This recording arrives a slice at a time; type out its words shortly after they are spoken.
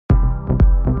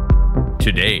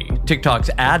Today, TikTok's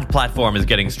ad platform is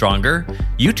getting stronger.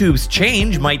 YouTube's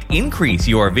change might increase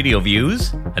your video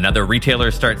views. Another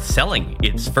retailer starts selling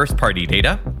its first-party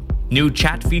data. New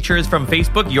chat features from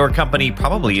Facebook your company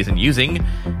probably isn't using.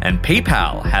 And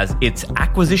PayPal has its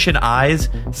acquisition eyes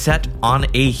set on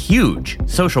a huge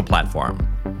social platform.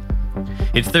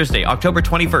 It's Thursday, October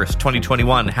 21st,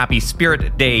 2021. Happy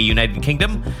Spirit Day, United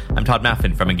Kingdom. I'm Todd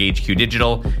Maffin from EngageQ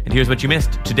Digital, and here's what you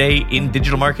missed today in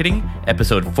digital marketing,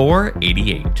 episode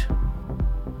 488.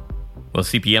 Well,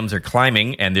 CPMs are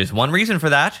climbing, and there's one reason for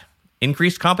that: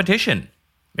 increased competition.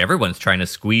 Everyone's trying to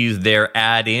squeeze their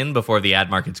ad in before the ad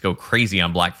markets go crazy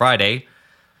on Black Friday.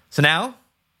 So now,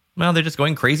 well, they're just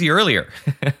going crazy earlier.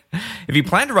 If you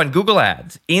plan to run Google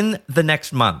Ads in the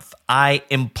next month, I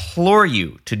implore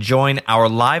you to join our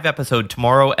live episode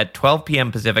tomorrow at 12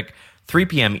 p.m. Pacific, 3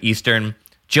 p.m. Eastern.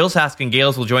 Jill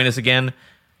Saskin-Gales will join us again.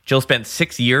 Jill spent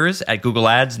 6 years at Google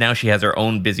Ads. Now she has her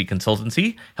own busy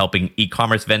consultancy, helping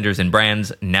e-commerce vendors and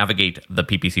brands navigate the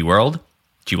PPC world.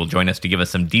 She will join us to give us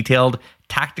some detailed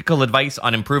tactical advice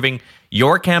on improving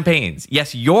your campaigns.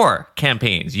 Yes, your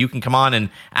campaigns. You can come on and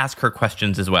ask her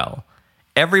questions as well.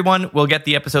 Everyone will get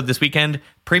the episode this weekend.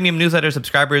 Premium newsletter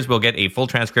subscribers will get a full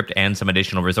transcript and some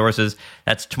additional resources.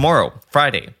 That's tomorrow,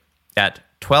 Friday, at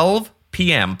 12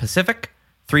 p.m. Pacific,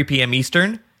 3 p.m.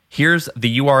 Eastern. Here's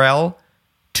the URL,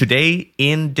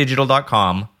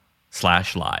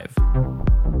 todayindigital.com/live.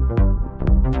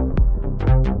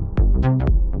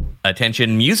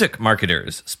 Attention music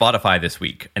marketers. Spotify this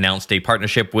week announced a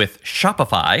partnership with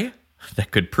Shopify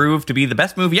that could prove to be the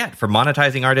best move yet for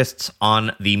monetizing artists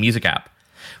on the music app.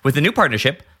 With the new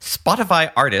partnership,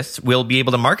 Spotify artists will be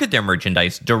able to market their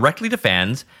merchandise directly to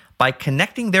fans by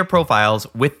connecting their profiles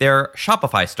with their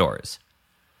Shopify stores.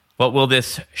 What will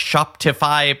this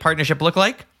Shoptify partnership look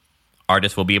like?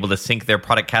 Artists will be able to sync their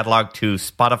product catalog to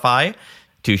Spotify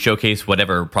to showcase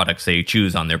whatever products they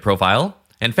choose on their profile,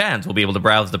 and fans will be able to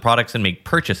browse the products and make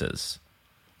purchases.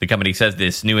 The company says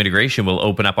this new integration will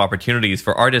open up opportunities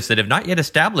for artists that have not yet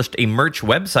established a merch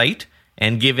website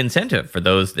and give incentive for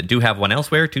those that do have one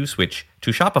elsewhere to switch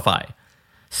to Shopify.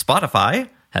 Spotify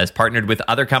has partnered with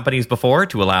other companies before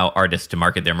to allow artists to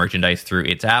market their merchandise through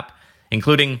its app,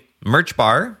 including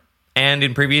Merchbar, and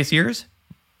in previous years,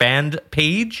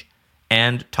 Bandpage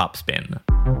and Topspin.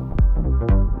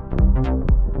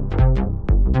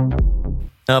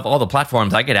 Of all the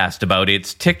platforms I get asked about,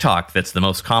 it's TikTok that's the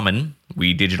most common.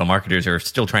 We digital marketers are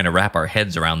still trying to wrap our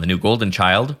heads around the new golden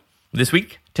child. This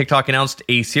week, TikTok announced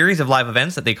a series of live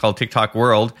events that they call TikTok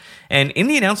World, and in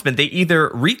the announcement, they either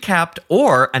recapped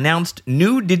or announced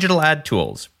new digital ad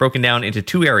tools, broken down into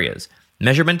two areas: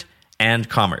 measurement and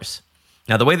commerce.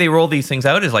 Now, the way they roll these things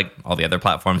out is like all the other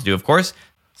platforms do, of course.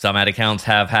 Some ad accounts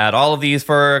have had all of these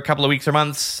for a couple of weeks or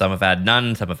months. Some have had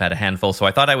none. Some have had a handful. So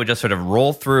I thought I would just sort of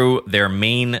roll through their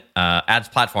main ads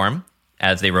platform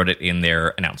as they wrote it in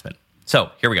their announcement.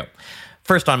 So here we go.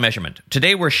 First, on measurement.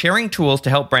 Today, we're sharing tools to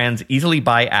help brands easily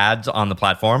buy ads on the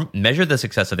platform, measure the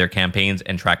success of their campaigns,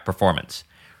 and track performance.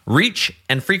 Reach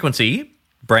and frequency.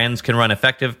 Brands can run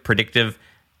effective, predictive,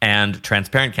 and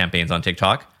transparent campaigns on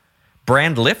TikTok.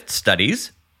 Brand lift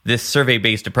studies. This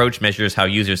survey-based approach measures how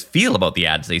users feel about the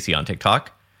ads they see on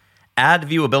TikTok. Ad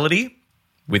viewability.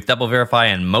 With Double Verify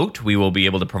and Moat, we will be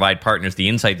able to provide partners the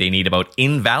insight they need about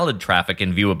invalid traffic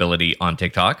and viewability on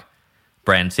TikTok.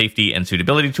 Brand safety and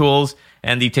suitability tools,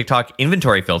 and the TikTok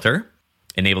inventory filter,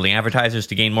 enabling advertisers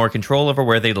to gain more control over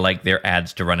where they'd like their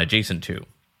ads to run adjacent to.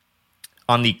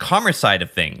 On the commerce side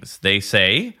of things, they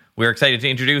say, we're excited to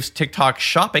introduce TikTok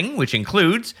Shopping, which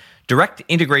includes direct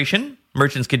integration.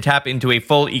 Merchants can tap into a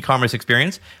full e-commerce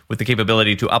experience with the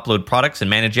capability to upload products and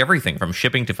manage everything from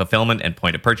shipping to fulfillment and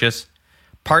point of purchase.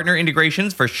 Partner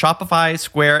integrations for Shopify,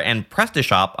 Square, and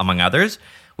PrestaShop, among others,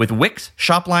 with Wix,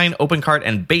 Shopline, OpenCart,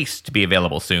 and Base to be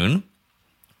available soon.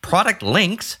 Product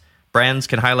links. Brands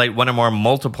can highlight one or more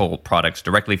multiple products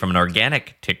directly from an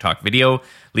organic TikTok video,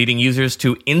 leading users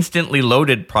to instantly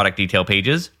loaded product detail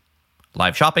pages.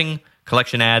 Live shopping,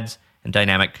 collection ads, and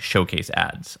dynamic showcase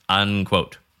ads.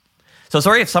 Unquote. So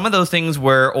sorry if some of those things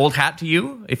were old hat to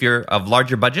you. If you're of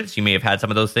larger budgets, you may have had some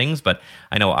of those things, but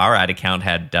I know our ad account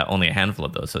had only a handful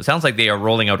of those. So it sounds like they are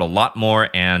rolling out a lot more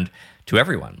and to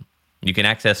everyone. You can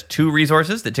access two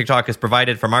resources that TikTok has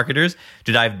provided for marketers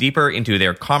to dive deeper into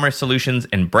their commerce solutions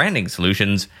and branding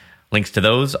solutions. Links to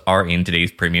those are in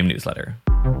today's premium newsletter.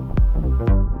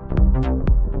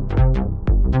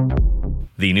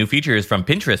 The new features from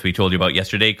Pinterest we told you about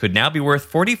yesterday could now be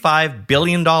worth $45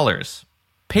 billion.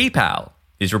 PayPal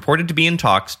is reported to be in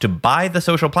talks to buy the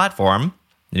social platform.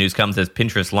 The news comes as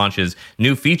Pinterest launches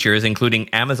new features, including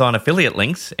Amazon affiliate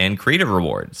links and creative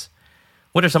rewards.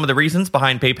 What are some of the reasons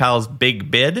behind PayPal's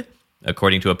big bid?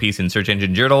 According to a piece in Search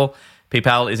Engine Journal,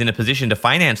 PayPal is in a position to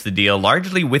finance the deal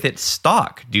largely with its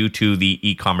stock due to the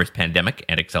e-commerce pandemic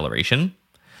and acceleration.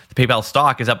 The PayPal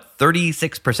stock is up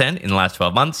 36% in the last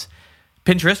 12 months.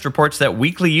 Pinterest reports that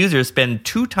weekly users spend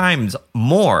 2 times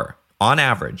more on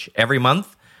average every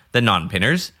month than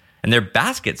non-pinners, and their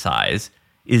basket size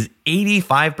is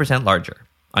 85% larger,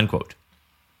 unquote.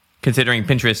 Considering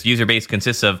Pinterest's user base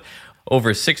consists of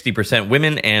over 60%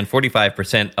 women and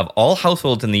 45% of all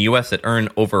households in the US that earn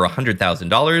over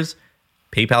 $100,000,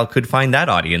 PayPal could find that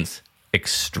audience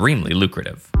extremely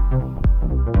lucrative.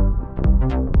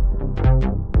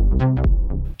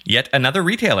 Yet another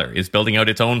retailer is building out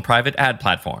its own private ad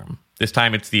platform. This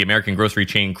time it's the American grocery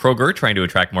chain Kroger trying to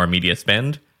attract more media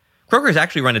spend. Kroger has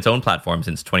actually run its own platform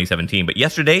since 2017, but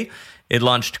yesterday it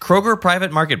launched Kroger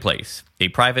Private Marketplace, a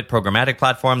private programmatic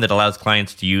platform that allows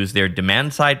clients to use their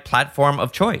demand-side platform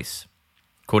of choice.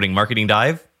 Quoting Marketing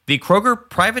Dive, the Kroger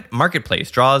Private Marketplace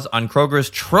draws on Kroger's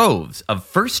troves of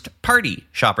first-party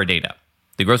shopper data.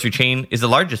 The grocery chain is the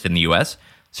largest in the U.S.,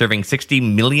 serving 60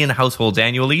 million households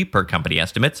annually, per company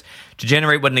estimates, to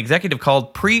generate what an executive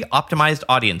called pre-optimized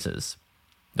audiences.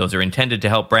 Those are intended to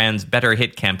help brands better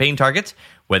hit campaign targets,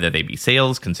 whether they be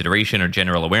sales, consideration, or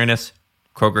general awareness.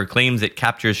 Kroger claims it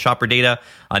captures shopper data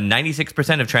on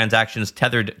 96% of transactions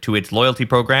tethered to its loyalty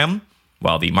program,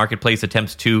 while the marketplace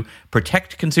attempts to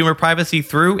protect consumer privacy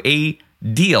through a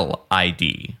deal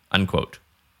ID, unquote.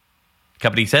 The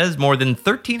company says more than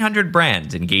 1,300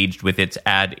 brands engaged with its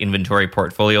ad inventory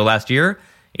portfolio last year,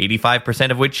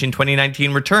 85% of which in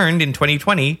 2019 returned in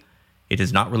 2020. It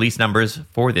has not released numbers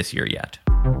for this year yet.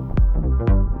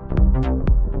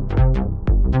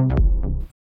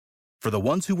 For the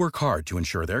ones who work hard to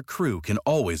ensure their crew can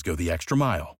always go the extra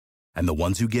mile, and the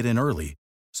ones who get in early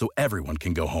so everyone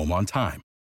can go home on time,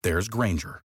 there's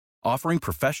Grainger, offering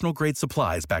professional-grade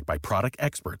supplies backed by product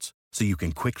experts so you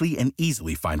can quickly and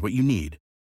easily find what you need.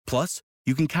 Plus,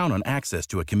 you can count on access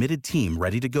to a committed team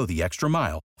ready to go the extra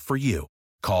mile for you.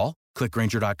 Call, click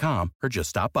Grainger.com, or just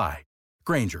stop by.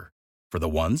 Grainger, for the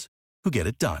ones who get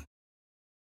it done.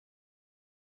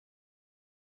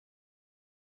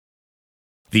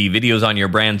 The videos on your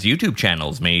brand's YouTube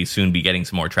channels may soon be getting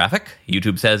some more traffic.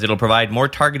 YouTube says it'll provide more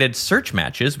targeted search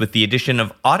matches with the addition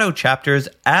of auto chapters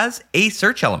as a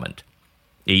search element.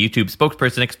 A YouTube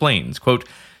spokesperson explains, quote,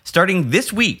 starting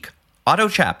this week, auto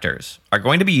chapters are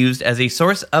going to be used as a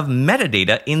source of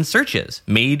metadata in searches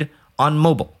made on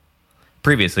mobile.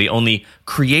 Previously, only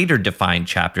creator-defined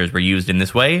chapters were used in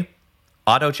this way.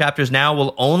 Auto chapters now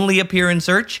will only appear in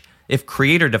search if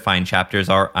creator-defined chapters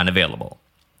are unavailable,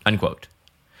 unquote.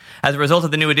 As a result of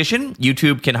the new addition,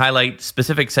 YouTube can highlight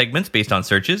specific segments based on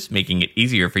searches, making it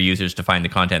easier for users to find the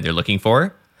content they're looking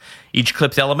for. Each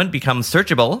clip's element becomes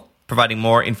searchable, providing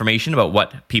more information about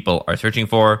what people are searching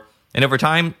for. And over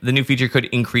time, the new feature could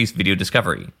increase video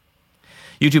discovery.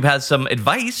 YouTube has some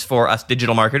advice for us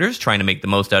digital marketers trying to make the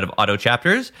most out of auto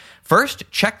chapters. First,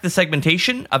 check the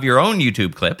segmentation of your own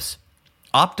YouTube clips.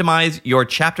 Optimize your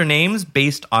chapter names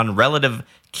based on relative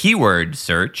keyword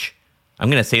search. I'm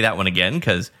going to say that one again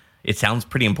because it sounds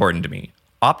pretty important to me.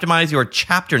 Optimize your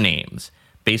chapter names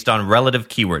based on relative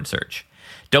keyword search.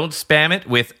 Don't spam it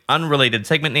with unrelated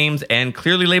segment names, and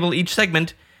clearly label each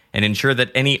segment and ensure that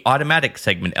any automatic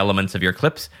segment elements of your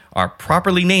clips are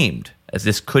properly named, as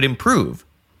this could improve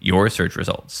your search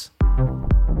results.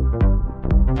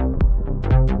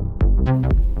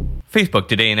 Facebook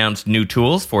today announced new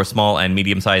tools for small and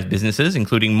medium-sized businesses,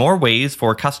 including more ways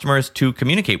for customers to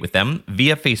communicate with them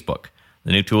via Facebook.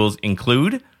 The new tools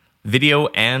include video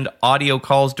and audio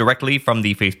calls directly from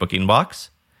the Facebook inbox,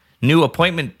 new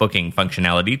appointment booking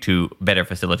functionality to better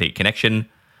facilitate connection,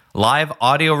 live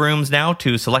audio rooms now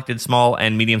to selected small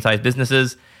and medium-sized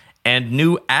businesses, and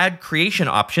new ad creation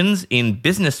options in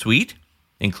Business Suite,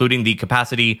 including the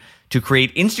capacity to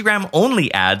create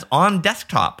Instagram-only ads on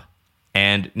desktop,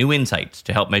 and new insights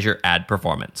to help measure ad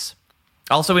performance.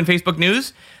 Also in Facebook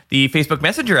news, the Facebook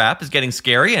Messenger app is getting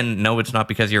scary, and no, it's not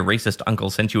because your racist uncle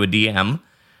sent you a DM.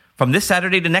 From this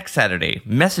Saturday to next Saturday,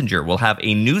 Messenger will have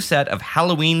a new set of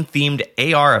Halloween-themed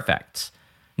AR effects,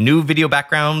 new video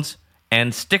backgrounds,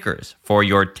 and stickers for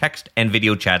your text and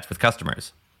video chats with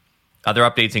customers. Other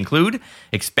updates include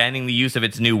expanding the use of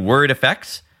its new word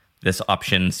effects. This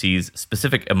option sees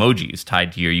specific emojis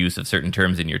tied to your use of certain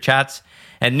terms in your chats,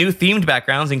 and new themed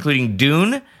backgrounds including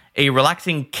Dune, a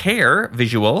relaxing care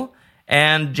visual,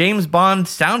 and James Bond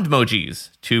sound emojis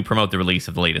to promote the release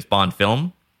of the latest Bond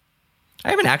film. I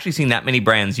haven't actually seen that many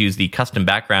brands use the custom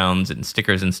backgrounds and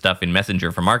stickers and stuff in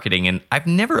Messenger for marketing, and I've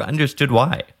never understood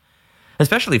why.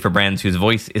 especially for brands whose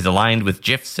voice is aligned with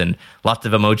GIFs and lots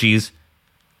of emojis.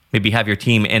 Maybe have your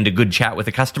team end a good chat with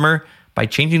a customer by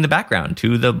changing the background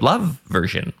to the love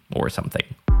version or something.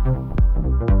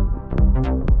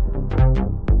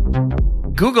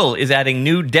 Google is adding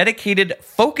new dedicated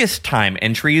focus time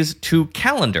entries to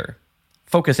Calendar.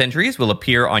 Focus entries will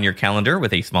appear on your calendar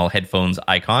with a small headphones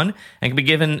icon and can be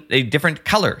given a different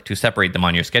color to separate them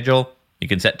on your schedule. You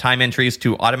can set time entries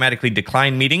to automatically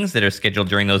decline meetings that are scheduled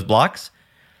during those blocks.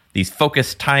 These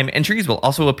focus time entries will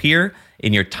also appear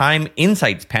in your Time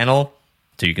Insights panel,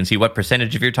 so you can see what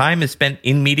percentage of your time is spent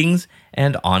in meetings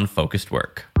and on focused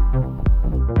work.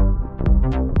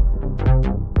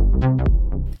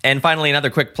 And finally,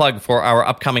 another quick plug for our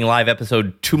upcoming live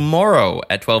episode tomorrow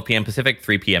at 12 p.m. Pacific,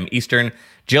 3 p.m. Eastern.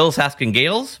 Jill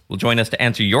Saskin-Gales will join us to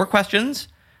answer your questions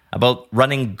about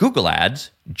running Google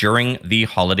Ads during the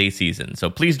holiday season.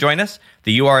 So please join us.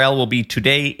 The URL will be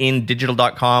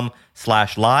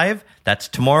todayindigital.com/live. That's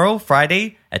tomorrow,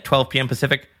 Friday at 12 p.m.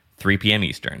 Pacific, 3 p.m.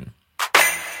 Eastern.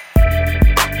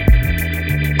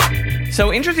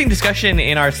 So interesting discussion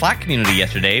in our Slack community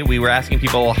yesterday. We were asking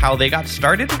people how they got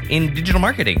started in digital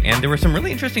marketing, and there were some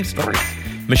really interesting stories.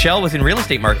 Michelle was in real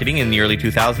estate marketing in the early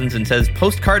 2000s and says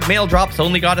postcard mail drops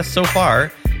only got us so far,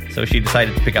 so she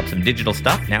decided to pick up some digital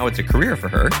stuff. Now it's a career for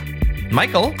her.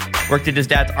 Michael worked at his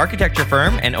dad's architecture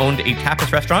firm and owned a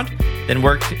tapas restaurant, then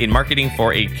worked in marketing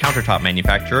for a countertop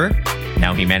manufacturer.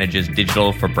 Now he manages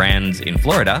digital for brands in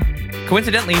Florida.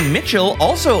 Coincidentally, Mitchell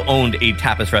also owned a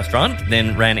tapas restaurant,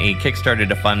 then ran a Kickstarter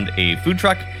to fund a food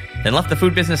truck, then left the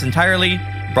food business entirely,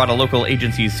 brought a local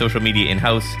agency's social media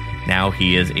in-house. Now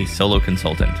he is a solo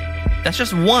consultant. That's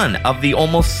just one of the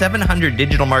almost 700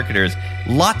 digital marketers,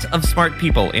 lots of smart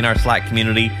people in our Slack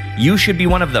community. You should be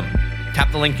one of them.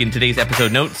 Tap the link in today's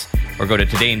episode notes or go to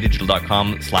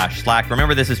todayindigital.com/Slack.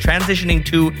 Remember, this is transitioning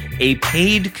to a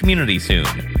paid community soon,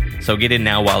 so get in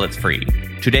now while it's free.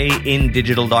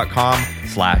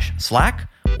 todayindigital.com/Slack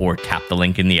or tap the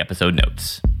link in the episode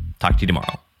notes. Talk to you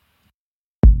tomorrow.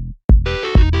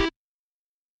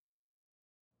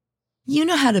 You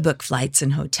know how to book flights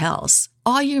and hotels.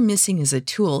 All you're missing is a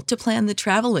tool to plan the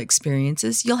travel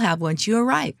experiences you'll have once you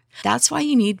arrive. That's why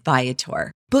you need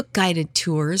Viator. Book guided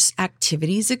tours,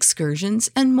 activities,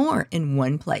 excursions, and more in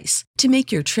one place to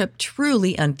make your trip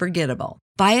truly unforgettable.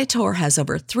 Viator has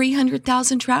over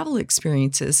 300,000 travel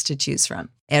experiences to choose from.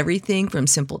 Everything from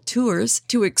simple tours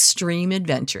to extreme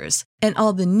adventures and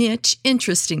all the niche,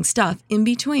 interesting stuff in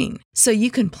between. So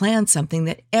you can plan something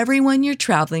that everyone you're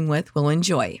traveling with will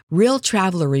enjoy. Real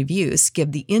traveler reviews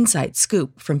give the inside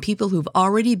scoop from people who've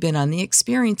already been on the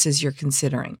experiences you're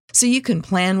considering. So you can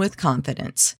plan with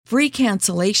confidence. Free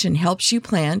cancellation helps you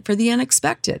plan for the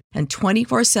unexpected. And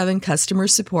 24/7 customer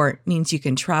support means you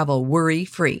can travel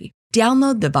worry-free.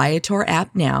 Download the Viator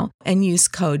app now and use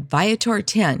code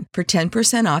Viator10 for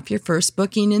 10% off your first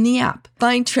booking in the app.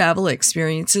 Find travel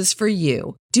experiences for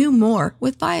you. Do more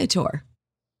with Viator.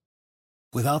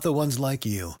 Without the ones like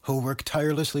you, who work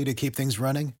tirelessly to keep things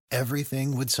running,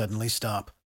 everything would suddenly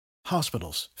stop.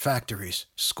 Hospitals, factories,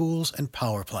 schools, and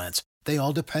power plants, they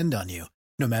all depend on you.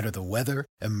 No matter the weather,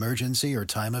 emergency, or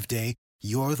time of day,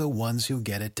 you're the ones who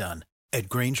get it done. At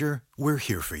Grainger, we're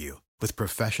here for you with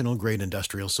professional-grade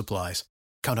industrial supplies.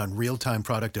 Count on real-time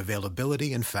product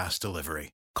availability and fast delivery.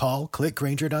 Call, click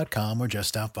Grainger.com, or just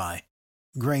stop by.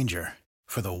 Grainger,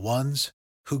 for the ones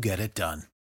who get it done.